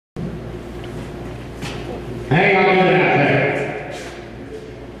How y'all doing out there?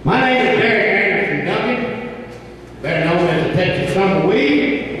 My name is Derek Duncan, better known as the Texas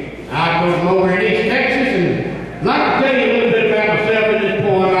Tumbleweed. I come from over in East Texas, and I'd like to tell you a little bit about myself in this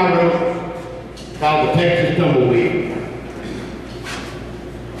poem I wrote called the Texas Tumbleweed.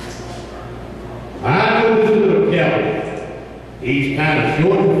 I know this little cowboy. He's kind of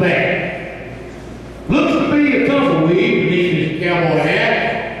short and fat. Looks to be a tumbleweed beneath his cowboy hat.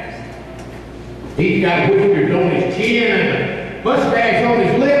 He's got whiskers on his chin and a mustache on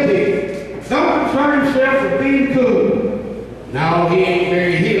his lip. He don't concern himself with being cool. No, he ain't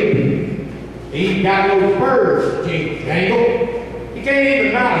very hip. He's got no spurs to jingle jangle. He can't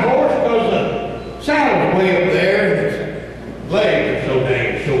even ride a horse because the saddle's way up there and his legs are so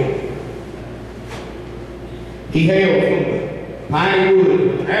dang short. He hails from the pine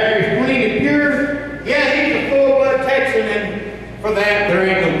woods. Air is clean and pure. Yeah, he's a full-blood Texan, and for that there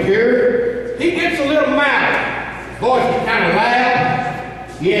ain't no cure. He gets a little mouth. His voice is kind of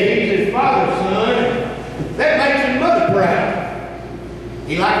loud. Yeah, he's his father's son. That makes his mother proud.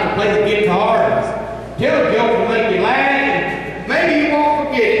 He likes to play the guitar and tell a joke to make you laugh, and maybe you won't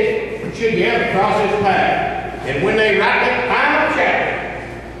forget it should you ever cross his path. And when they write that final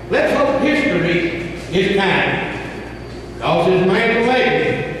chapter, let's hope history is kind. Cause his man's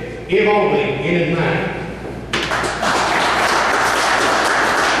legacy, if only in his mind.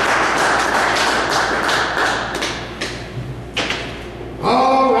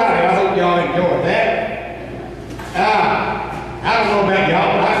 All right, I hope y'all enjoyed that. I don't know about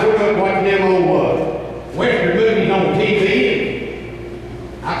y'all, but I grew up watching them old Western movies on TV,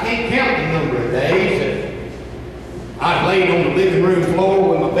 and I can't count the number of days that I laid on the living room floor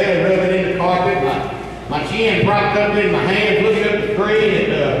with my belly rubbing in the carpet, my chin propped up in my hands, looking up the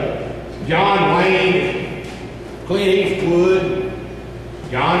screen at John Wayne, Clint Eastwood.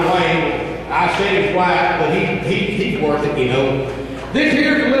 John Wayne, I said he's white, but he's worth it, you know. This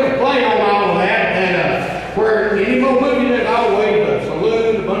here's a little play on all of that, and where in any more movie there's always a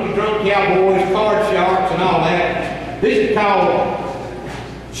saloon, a bunch of drunk cowboys, card sharks, and all that. This is called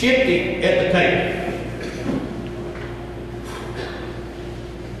Shifty at the Table.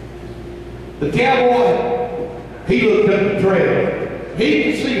 The cowboy, he looked up the trail. He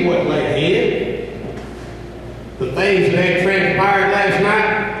could see what lay ahead. The things that had transpired last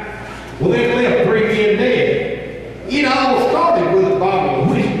night, well, they left 3 men dead. It all started with a bottle of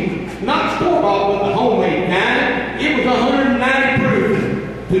whiskey, not store-bought, but the homemade kind. It was 190 proof.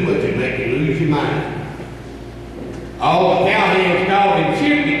 Too much to make you lose your mind. All the cowhands called him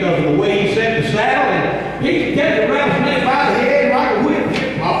Chip because of the way he set the saddle, and he could catch a rattlesnake by the head like a whip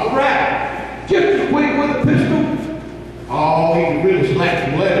tip off the rack. Just as quick with a pistol. Oh, he could really slap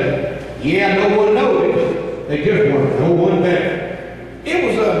some leather. Yeah, no one knows it, but they just weren't no one better. It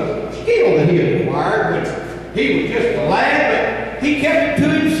was a skill that he had acquired, but he was just a lad, but he kept it to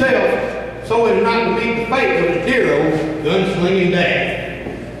himself so as not to meet the fate of his dear old gunslinging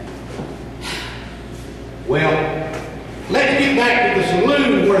dad. Well, let's get back to the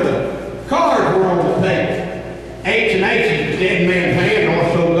saloon where the cards were on the table. Eights and aces, the dead man's hand, or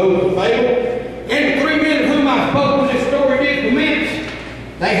so goes the fable. And the 3 men of whom I spoke when this story did commence,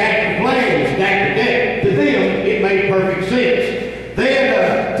 they had to plan and stack the deck. To them, it made perfect sense. They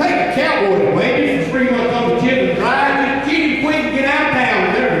had take the cowboy away, just for 3 months on the chip and drive, just get him quick and get out of town,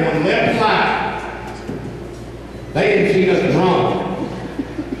 and everyone left alive. They didn't see nothing wrong.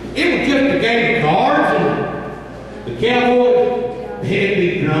 It was just a game of cards, and the cowboy had to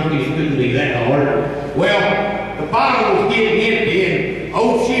be drunk, and it couldn't be that hard. Well, the bottle was getting empty, and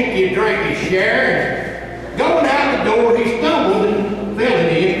old Shifty had drank his share, and going out the door, he stumbled and fell in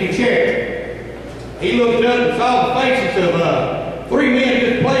the empty chair. He looked up and saw the faces of 3 men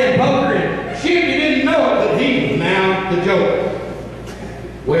just playing poker, and Shifty didn't know it, but he was now the joker.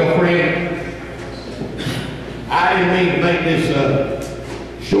 Well, friend, I didn't mean to make this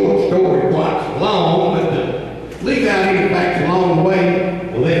short story quite so long, but to leave out any facts along the way,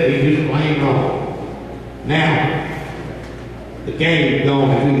 well, that'd be just plain wrong. Now, the game had gone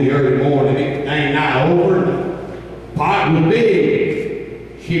into the early morning. It ain't nigh over. The pot was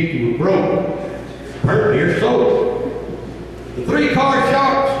big. Shifty was broke. Hurt near sober. The 3 card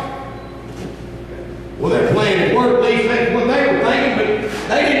sharks, well, their plan had worked, at least that's what they were thinking, but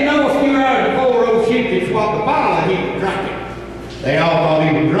they didn't know a few hours before old Shifty swapped the bottle that he was drinking. They all thought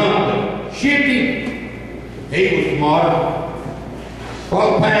he was drunk, but Shifty, he was smarter. For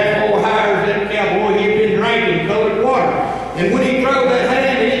the past 4 hours, that cowboy, he'd been drinking colored water. And when he throwed that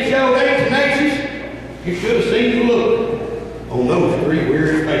hand and it showed 8s and aces, you should have seen the look on those 3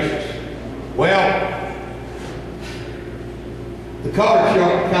 weary faces. Well, the card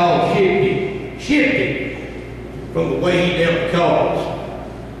shark called Shifty from the way he dealt the cards.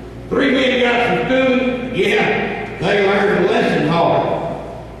 3 men got some food, yeah, they learned a lesson hard.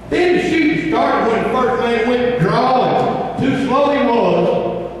 Then the shooting started when the first man went to draw, and too slow he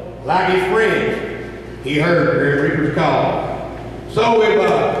was, like his friends. He heard Grim Reaper's call. So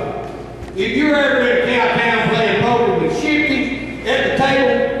if you're ever in a cowtown playing poker with Shifty at the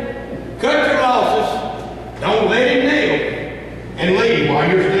table, cut your losses, don't let him nail, and leave while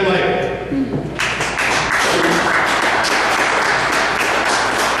you're still able.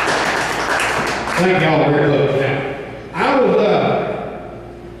 Thank y'all very much. Now,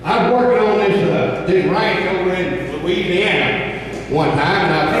 I was working on this ranch over in Louisiana one time,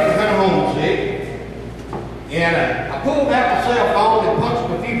 and I was kind of homesick. And I pulled out my cell phone and punched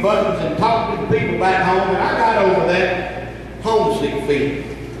a few buttons and talked to the people back home, and I got over that homesick feeling.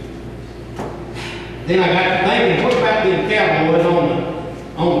 Then I got to thinking, what about them cowboys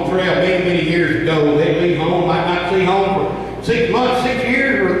on the trail many years ago? They'd leave home, might not see home for 6 months, 6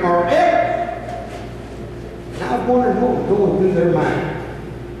 years, or ever. And I was wondering what was going through their mind.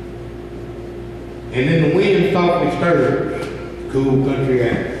 And then the wind softly stirs, cool country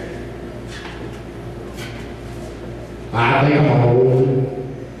air. I think I'm old.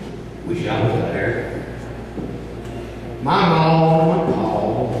 Wish I was there. My mom, my pa,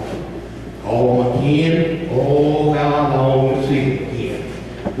 all my kin. Oh, how I long to see them again.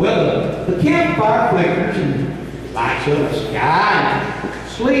 Well, the campfire flickers and lights up the sky, and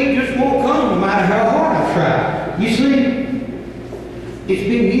sleep just won't come no matter how hard I try. You see, it's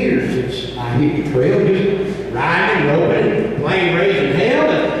been years since I hit the trail, just riding, roping, playing raising hell,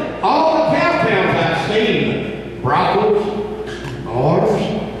 and all the cowtowns I've seen, brothels, bars.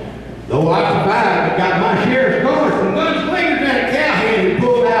 Though I survived, I got my share of scars from gunslingers and a cowhand who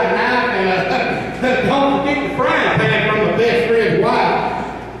pulled out a knife and don't forget the frying pan from my best friend's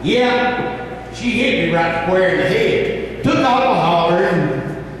wife. Yeah, she hit me right square in the head, took off a holler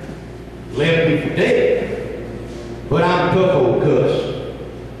and left me for dead. But I'm a tough old cuss,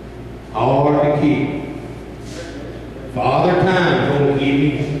 hard to keep. Father Time's gonna give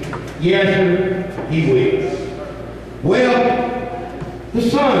me. Yes, sir, he will. Well, the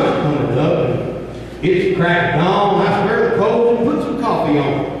sun's coming up, and it's cracking on. I stir the coals and put some coffee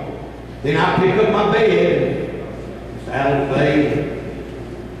on. Then I pick up my bed and saddle the bay.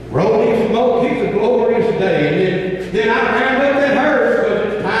 Rolling smoke, it's a glorious day. And then I round up that herd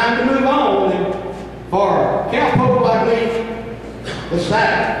because it's time to move on. And for a cowpoke like me, the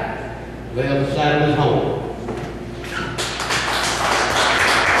saddle, well, the saddle is home.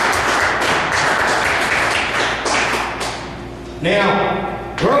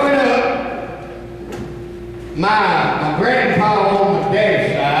 Now, growing up, my grandpa on my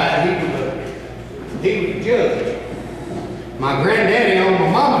daddy's side, he was a judge. My granddaddy on my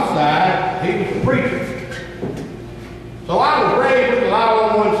mama's side, he was a preacher. So I was raised with the law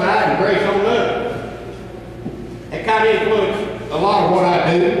on one side and grace on the other. That kind of influenced a lot of what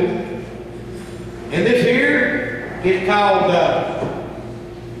I do. And this here is called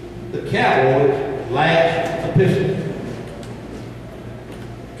the Cowboy's Last Epistle.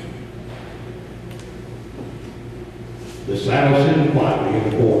 The saddle sitting quietly in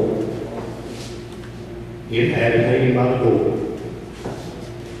the corner. It had it hanging by the door.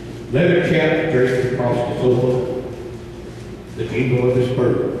 Leather chaps draped across the sofa. The jingle of his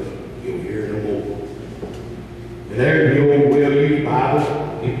spurs, you'll hear no more. And there's the old well-used Bible.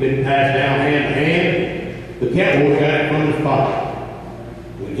 It's been passed down hand to hand. The cowboy got it from his father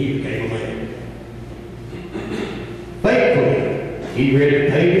when he became a man. Faithfully, he read the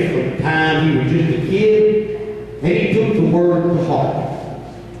pages from the time he was just a kid, and he took the word to heart.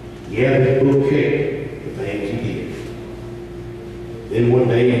 Yeah, this book shaped the things he did. Then one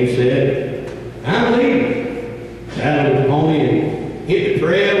day he said, I'm leaving. Saddled his pony and hit the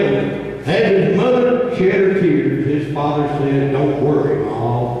trail, and as his mother shed her tears, his father said, don't worry,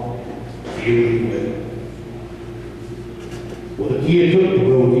 Ma, she'll be well. Well, the kid took the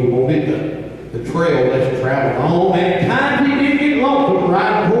road he wanted, the trail less traveled on, and at times he did get lonesome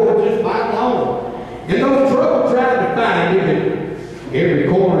riding horses fighting home. And those troubles tried to find him at every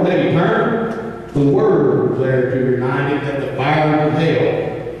corner that he turned. The word was there to remind him that the fire of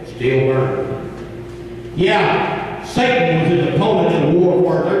hell still burned. Yeah, Satan was his opponent in the war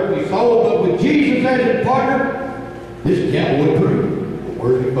for his earthly soul, but with Jesus as his partner, this cowboy proved a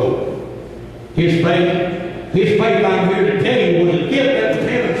worthy foe. His faith, I'm here to tell you, was a gift that was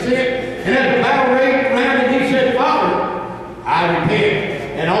heaven sent. And as the battle raged around him, he said, Father, I repent.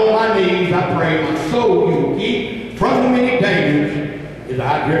 And on my knees I pray my soul you will keep from the many dangers as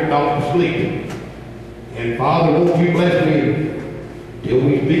I drift off to sleep. And Father, won't you bless me till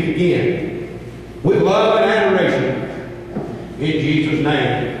we speak again with love and adoration. In Jesus'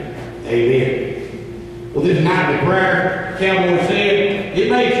 name, amen. Well, this night of prayer, cowboy said,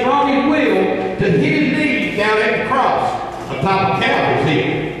 it made strong his will to hit his knees down at the cross on top of Calvary's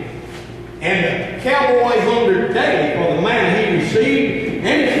hill. And the cowboy hungered daily for the manna he received,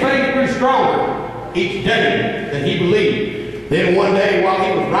 and his faith grew stronger each day that he believed. Then one day, while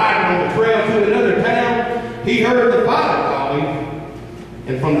he was riding on the trail to another town, he heard the Father calling,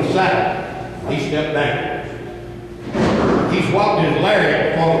 and from the saddle, he stepped down. He swapped his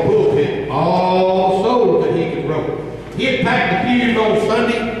lariat on the pulpit, all so that he could rope. He had packed the pews on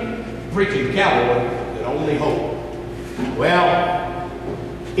Sunday, preaching cowboy that only hope. Well,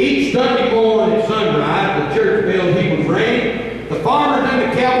 each Sunday morning at sunrise, the church bells he would ring, the farmers and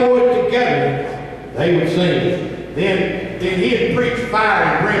the cowboys together, they would sing. Then he'd preach fire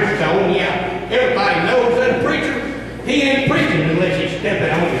and brimstone. Yeah, everybody knows that a preacher, he ain't preaching unless he's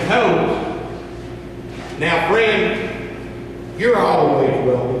stepping on his toes. Now, friend, you're always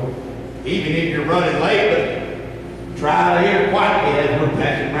welcome, even if you're running late, but try to hear quietly as we're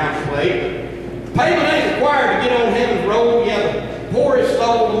passing around the plate. Payment ain't required to get on heaven's road. Yeah, the poorest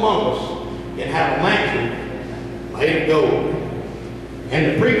soul among us can have a mansion made of gold. And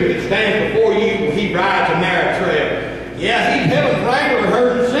the preacher that stands before you, he rides a narrow trail. Yeah, he's heaven's wrangler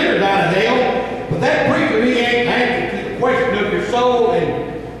herding sinners out of hell, but that preacher, he ain't answered to the question of your soul,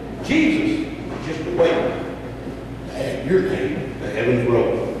 and Jesus is just waiting to add your name to heaven's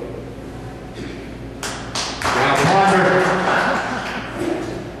road. Now, Father,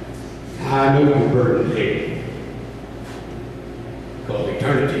 I know your burden's heavy, because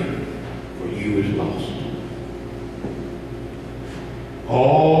eternity for you is lost.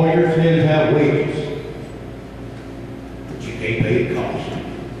 All your sins have wages, but you can't pay the cost.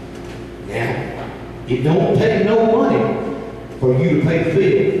 Now, it don't take no money for you to pay the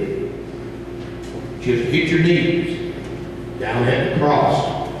bill. Just hit your knees down at the cross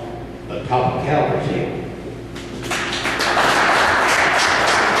atop of Calvary's hill.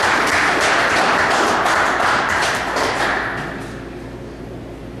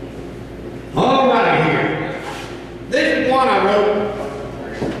 All right, here. This is one I wrote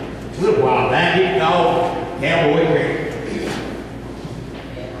a little while back. It's called Cowboy Creek.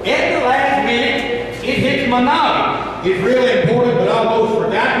 At the last minute, it hits my noggin. It's really important, but almost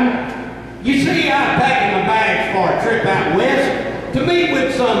forgotten. You see, I'm packing my bags for a trip out west to meet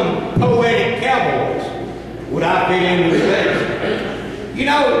with some poetic cowboys. Would I fit in with this? You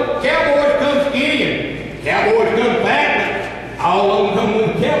know, cowboys come skinny and cowboys come fat, but all of them come with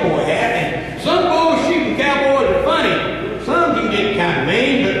a cowboy hat. And some bull shooting cowboys are funny. Some can get kind of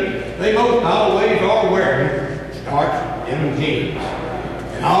mean, but they most always are wearing starch and jeans.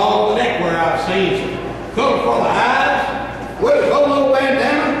 And all the neckwear I've seen is color for the eyes, with a polo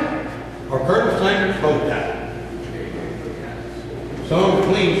bandana, or Colonel Sanders' bow tie. Some are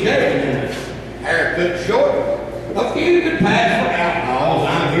clean shaven and hair cut short. A few could pass for outlaws,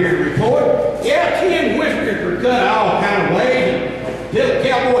 I'm here to report. Yeah, chin whiskers were cut all kind of ways until the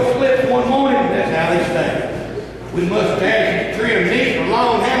cowboy slips one morning, and that's how they stay. With mustaches trimmed neat for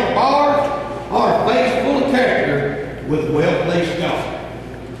long handlebars, or a face full of character with well-placed scar.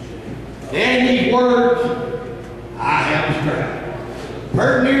 And these words, I have a strength.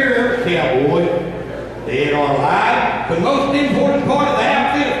 Heard near every cowboy, dead or alive. The most important part of the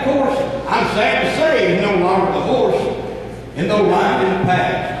outfit, of course, I'm sad to say, is no longer the horse. And though life in the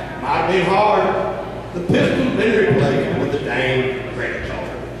past might have been hard, the pistol's been replaced with the dang credit card.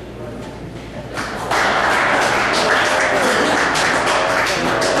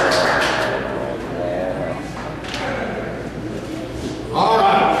 All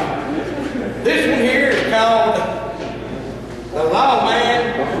right. This one here is called The Lawman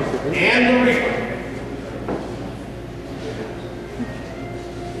and the Reaper.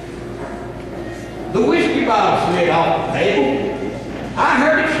 The whiskey bottle slid off the table. I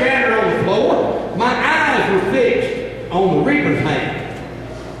heard it shatter on the floor. My eyes were fixed on the Reaper's hand.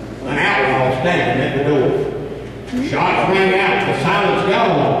 An outlaw standing at the door. Shots rang out, the silence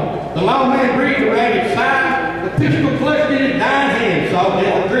gone. The lawman breathed around his side. The pistol clutched in his dying hand, saw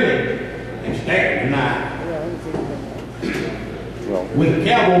death grinning and stared at the knife. With the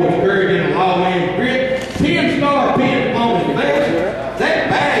cowboy buried in a lawman's grip, 10 star pins upon his vest, that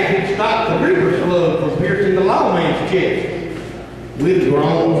bag had stopped the Reaper's slug from piercing the lawman's chest. With a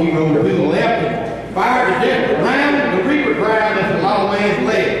groan, he rode to the left and fired a desperate round. The Reaper growled at the lawman's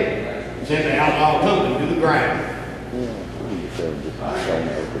leg, sent the outlaw tumbling to the ground.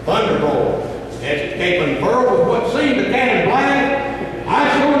 Thunderbolt, as escaping furrow with what seemed a cannon blast, I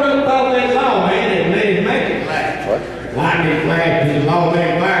sure enough thought that lawman had made his magic last. Lightning flashed and the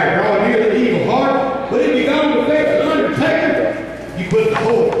lawman fired, drawing near the evil heart, but it began to fetch the Undertaker.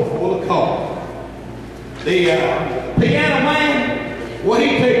 piano man, well, he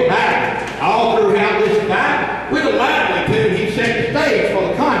took out all throughout this night. With a lively tune, he set the stage for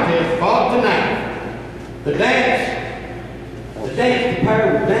the contest for tonight. The dance the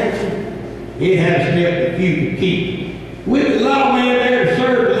pair was dancing, it had a step that few could keep. With the lawman there to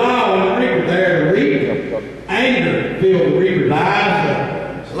serve the law and the reaper there to reap, anger filled the reaper's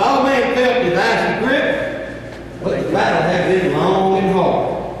eyes. The lawman felt his icy grip, but the battle had been long and hard,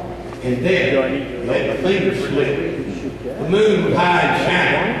 and death let the fingers slip. The moon was high and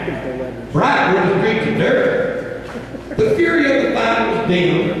shining, bright were the streets of dirt. The fury of the fight was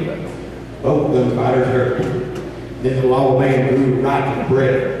dim, both gunfighters hurt. Then the lawman grew right to the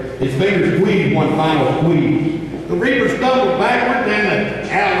breath. His fingers squeezed one final squeeze. The reaper stumbled backward, and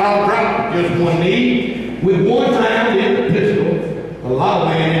the outlaw dropped to just one knee. With one round in the pistol, the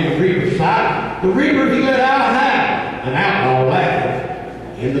lawman in the reaper's sight, the reaper he let out a howl, an outlaw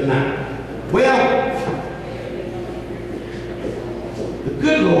laughed in the night. Well, the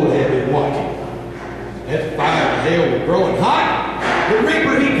good Lord had been watching. As the fire of hell was growing hot, the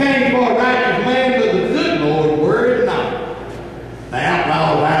reaper he came for a righteous man, but the good Lord worried not. The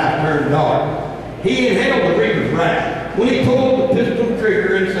outlaw's eyes turned dark. He inhaled the reaper's wrath when he pulled the pistol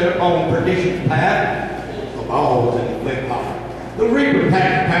trigger and set upon perdition's path. The ball was in the flintlock. The reaper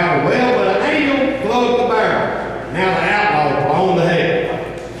packed the powder well, but an angel closed the barrel. Now the outlaw was on the head.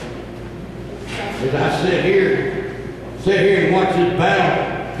 As I sit here and watch this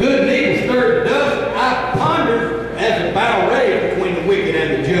battle, good and evil stirred the dust. I pondered as the battle raged between the wicked and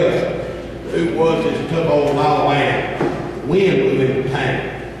the just. Who was this tough old lawman? Wind blew in the tank.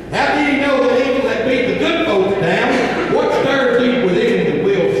 How did he know that evil had beat the good folks down? What stirred deep within him the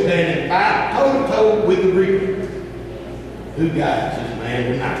will to stand and fight toe to toe with the reaper? Who guides this man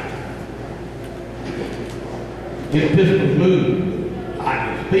tonight? His pistols moved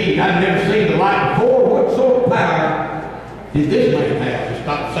lightning speed. I've never seen the like before. What sort of power did this man have to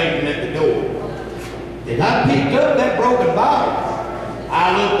stop Satan at the door? As I picked up that broken bottle,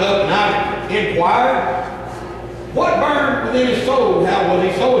 I looked up and I inquired, what burned within his soul? How was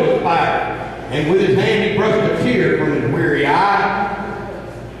he so inspired? And with his hand he brushed a tear from his weary eye.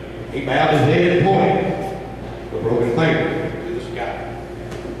 He bowed his head and pointed the broken finger to the sky.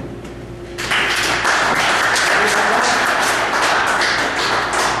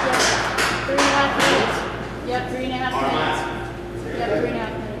 Yep, 3.5 minutes. Yep,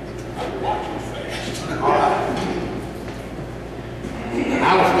 3.5 minutes. All right.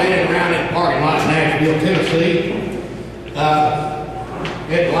 I was standing around in the parking lot in Nashville, Tennessee,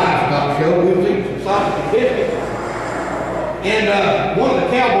 at the livestock show. We was eating some sausage and biscuits. And one of the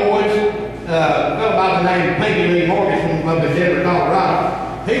cowboys, a fellow by the name of Pinky Lee Morgan up in Denver,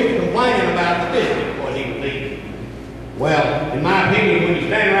 Colorado, he was complaining about the biscuits, what he was eating. Well, in my opinion, when you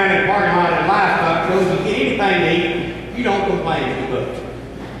stand around in the parking lot at livestock shows, you get anything to eat, you don't complain too much.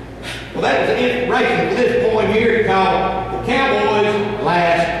 Well, that was an inspiration for this poem here called The Cowboy's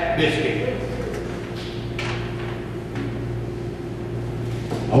Last Biscuit.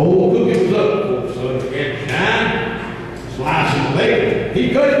 Old Cookie was up before the sun began to shine, slicing the bacon. He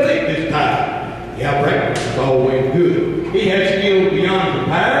couldn't think this time. Yeah, breakfast was always good. He had skills beyond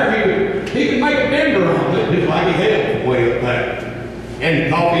compare. He could make a bender on it just like he had way up there. And the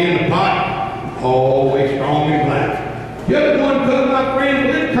coffee in the pot, always strong and black. Just one cup, my friend,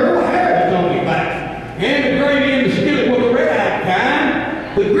 with this curl of hair that's on his back. And the gravy in the skillet was a red-eyed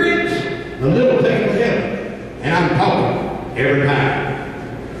kind. The grits, the little taste of heaven. And I'm talking every time.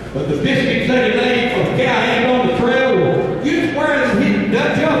 But the biscuits that he laid for the cowhand on the trail were used where they hit the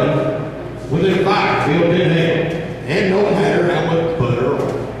Dutch oven with a fire built in hell. And no matter how much butter or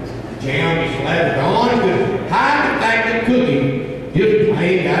jam he slathered on, it could hide the fact that cooking just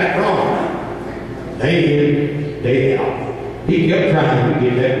plain got it wrong. Day in, day out. He kept trying to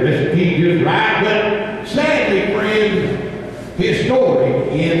get that recipe just right, but sadly, friends, his story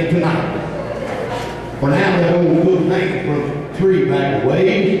ends tonight. For now, that old good thing from 3 back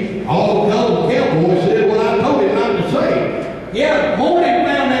away, all the cowboy said what I told him not to say. Yeah, the morning he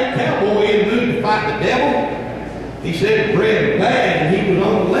found that cowboy in the mood to fight the devil. He said the bread was bad and he was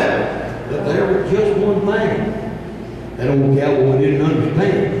on the level. But there was just one thing that old cowboy didn't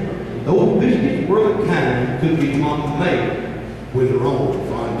understand. Those biscuits were the kind Cookie's mama made with her own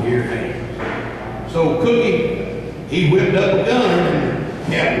frontier hands. So Cookie, he whipped up a gun and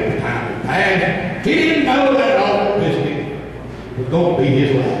cowboy time had passed. He didn't know that awful biscuit was going to be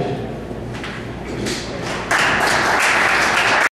his last.